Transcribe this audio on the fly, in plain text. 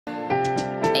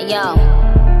Hey yo,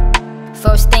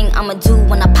 first thing I'ma do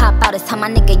when I pop out is tell my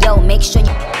nigga, yo, make sure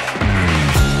you.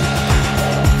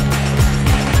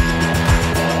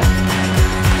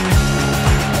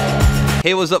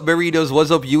 Hey, what's up, Burritos?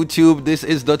 What's up, YouTube? This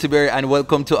is Duttyberry, and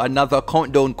welcome to another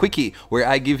countdown quickie where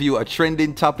I give you a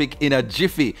trending topic in a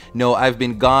jiffy. No, I've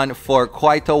been gone for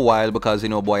quite a while because,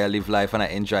 boy, I live life and I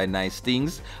enjoy nice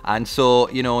things. And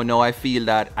so, now I feel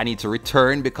that I need to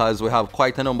return because we have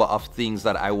quite a number of things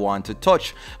that I want to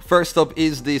touch. First up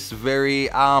is this very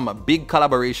big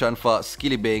collaboration for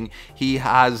Skillibeng. He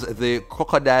has the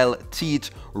Crocodile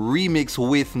Teeth remix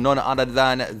with none other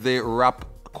than the rap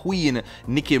queen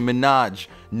Nicki Minaj.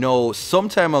 No, some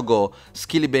time ago,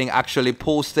 Skillibeng actually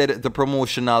posted the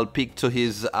promotional pic to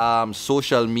his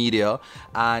social media,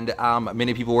 and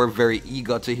many people were very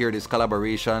eager to hear this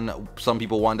collaboration. Some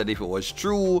people wondered if it was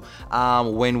true,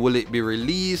 when will it be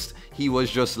released. He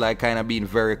was just like kind of being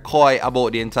very coy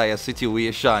about the entire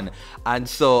situation. And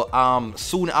so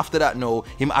soon after that,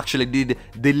 him actually did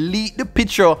delete the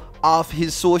picture of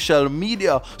his social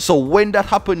media. So when that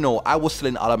happened, I was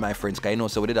telling all of my friends,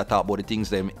 because so we did a talk about the things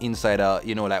them inside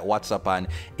like WhatsApp and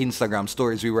Instagram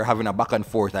stories. We were having a back and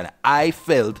forth, and I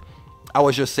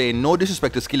was just saying, no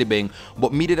disrespect to Skillibeng,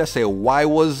 but me did I say, why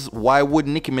would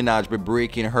Nicki Minaj be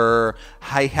breaking her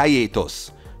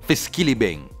hiatus for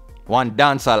Skillibeng, one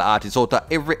dancehall artist? Out of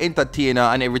every entertainer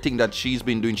and everything that she's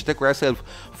been doing, she took herself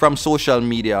from social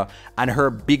media, and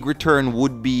her big return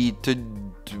would be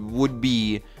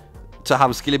to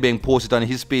have Skillibeng post it on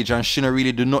his page, and she don't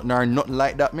really do nothing or nothing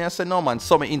like that. I said, no man,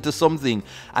 summon into something.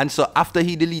 And so after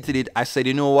he deleted it, I said,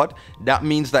 you know what, that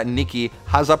means that Nicki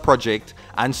has a project.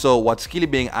 And so what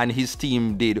Skillibeng and his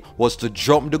team did was to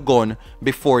jump the gun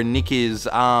before Nicki's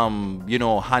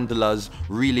handlers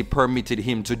really permitted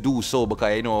him to do so,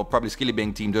 because probably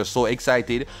Skillibeng team just so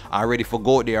excited and ready for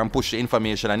go out there and push the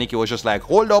information, and Nicki was just like,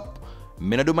 hold up,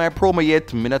 me not do my promo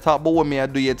yet, me not talk about what me I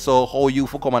do yet, so how you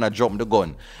for come and jump the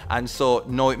gun? And so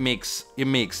now it makes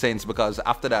sense, because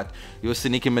after that you see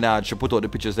Nicki Minaj, she put out the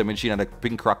pictures them and she had the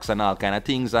pink rocks and all kind of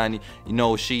things, and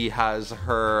she has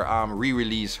her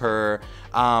re-release her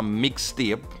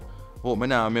mixtape. Oh, me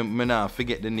nah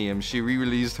forget the name. She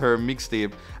re-released her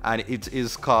mixtape, and it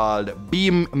is called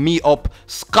Beam Me Up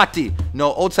Scotty.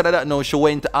 Now, outside of that, she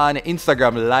went on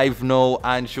Instagram live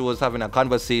and she was having a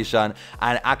conversation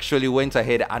and actually went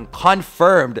ahead and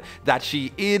confirmed that she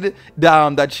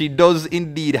does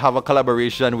indeed have a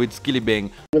collaboration with Skillibeng.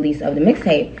 Release of the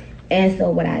mixtape. And so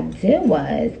what I did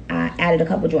was I added a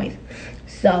couple joints.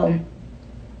 So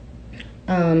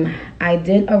I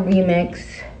did a remix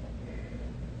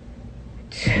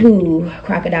to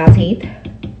Crocodile Teeth,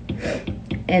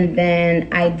 and then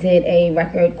I did a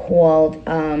record called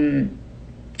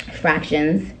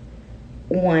Fractions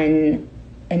on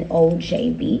an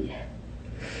OJ beat,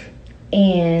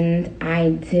 and I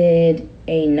did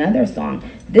another song.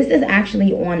 This is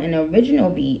actually on an original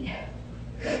beat,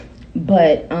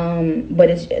 but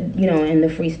it's in the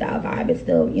freestyle vibe. It's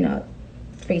still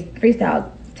freestyle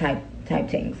type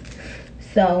things.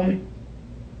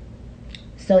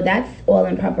 So that's all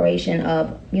in preparation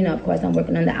of, of course, I'm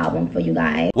working on the album for you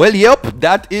guys. Well, yep,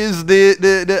 that is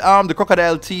the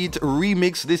Crocodile Teeth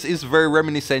remix. This is very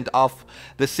reminiscent of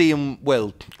the same,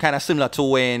 well, kind of similar to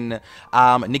when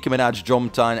Nicki Minaj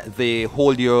jumped on the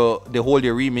Hold Your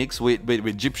remix with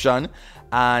Egyptian.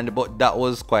 But that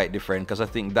was quite different, because I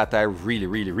think that I really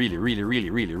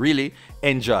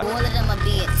enjoyed. All of them a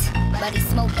bit, body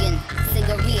smoking,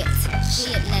 cigarette,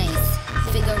 shit names,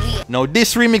 figurette. Now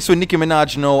this remix with Nicki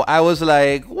Minaj, I was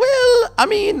like, well, I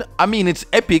mean it's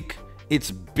epic,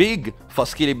 it's big for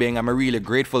Skillibeng. I'm really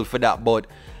grateful for that, but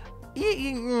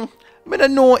I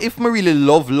don't know if I really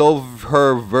love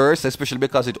her verse, especially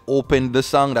because it opened the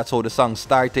song. That's how the song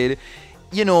started.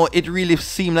 It really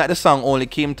seemed like the song only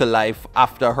came to life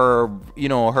after her,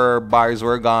 her bars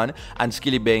were gone and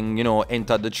Skillibeng,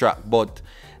 entered the track. But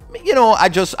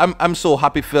I'm so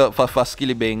happy for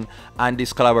Skillibeng and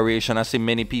this collaboration. I see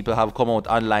many people have come out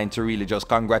online to really just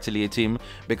congratulate him,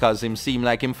 because him seemed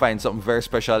like him find something very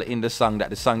special in the song, that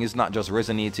the song is not just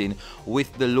resonating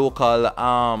with the local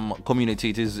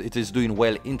community, it is doing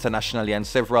well internationally, and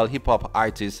several hip-hop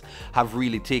artists have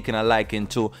really taken a liking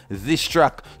to this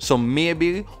track. So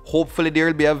maybe, hopefully, there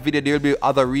will be a video, there will be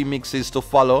other remixes to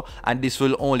follow, and this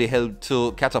will only help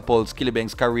to catapult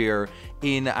Skillibeng's career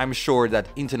in, I'm sure, that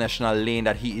international lane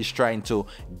that he is trying to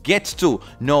get to.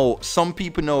 Now, some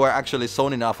people now are actually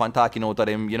sounding off and talking out of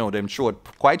them, them throat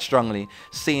quite strongly,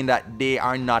 saying that they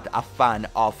are not a fan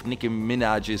of Nicki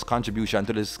Minaj's contribution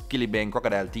to the Skillibeng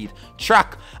Crocodile Teeth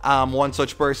track. One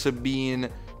such person being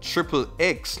Triple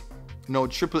X. Now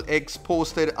Triple X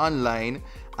posted online,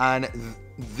 and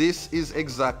this is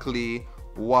exactly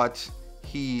what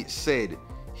he said.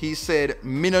 He said,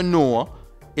 "Me no know,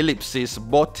 ellipsis,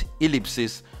 but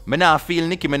ellipsis, me nah feel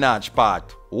Nicki Minaj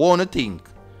part. Wanna think?"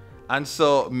 And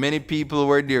so many people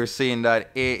were there saying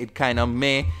that it kind of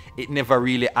it never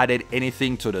really added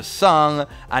anything to the song,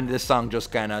 and the song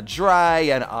just kind of dry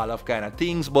and all of kind of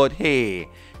things. But hey,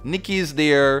 Nicki is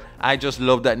there. I just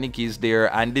love that Nicki is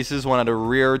there, and this is one of the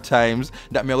rare times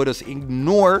that me would just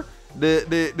ignore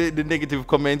the negative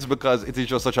comments, because it is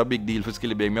just such a big deal for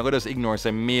Skillibeng. Me would just ignore,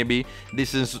 say maybe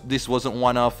this wasn't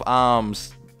one of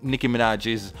Nicki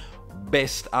Minaj's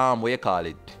best what you call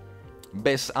it,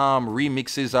 best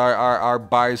remixes are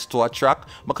bars to a track,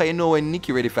 because you know when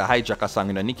Nicki ready for hijack a song,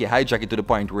 you know, Nicki hijack it to the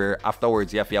point where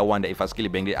afterwards you have to wonder if a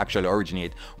Skillibeng did actually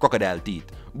originate Crocodile teeth.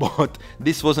 But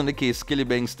this wasn't the case.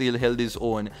 Skillibeng still held his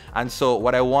own. And so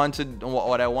what I want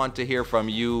to hear from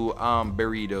you,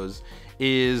 Berrydos,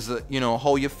 is, you know,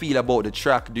 how you feel about the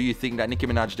track. Do you think that Nicki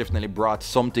Minaj definitely brought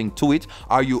something to it?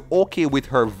 Are you okay with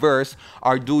her verse,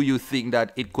 or do you think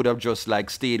that it could have just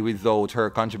like stayed without her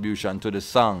contribution to the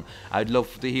song? I'd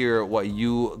love to hear what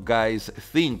you guys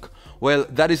think. Well,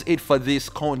 that is it for this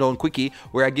countdown quickie,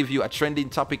 where I give you a trending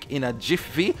topic in a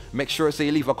jiffy. Make sure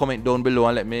you leave a comment down below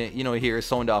and let me, you know, hear a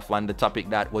sound off on the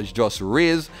topic that was just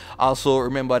raised. Also,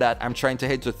 remember that I'm trying to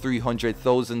head to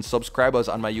 300,000 subscribers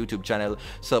on my YouTube channel,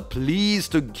 so please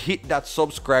to hit that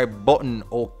subscribe button,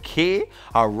 okay?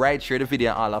 Alright, share the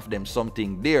video and all of them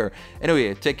something there.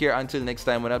 Anyway, take care until next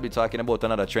time, when I'll be talking about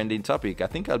another trending topic. I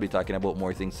think I'll be talking about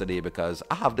more things today because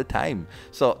I have the time.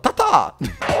 So, ta-ta!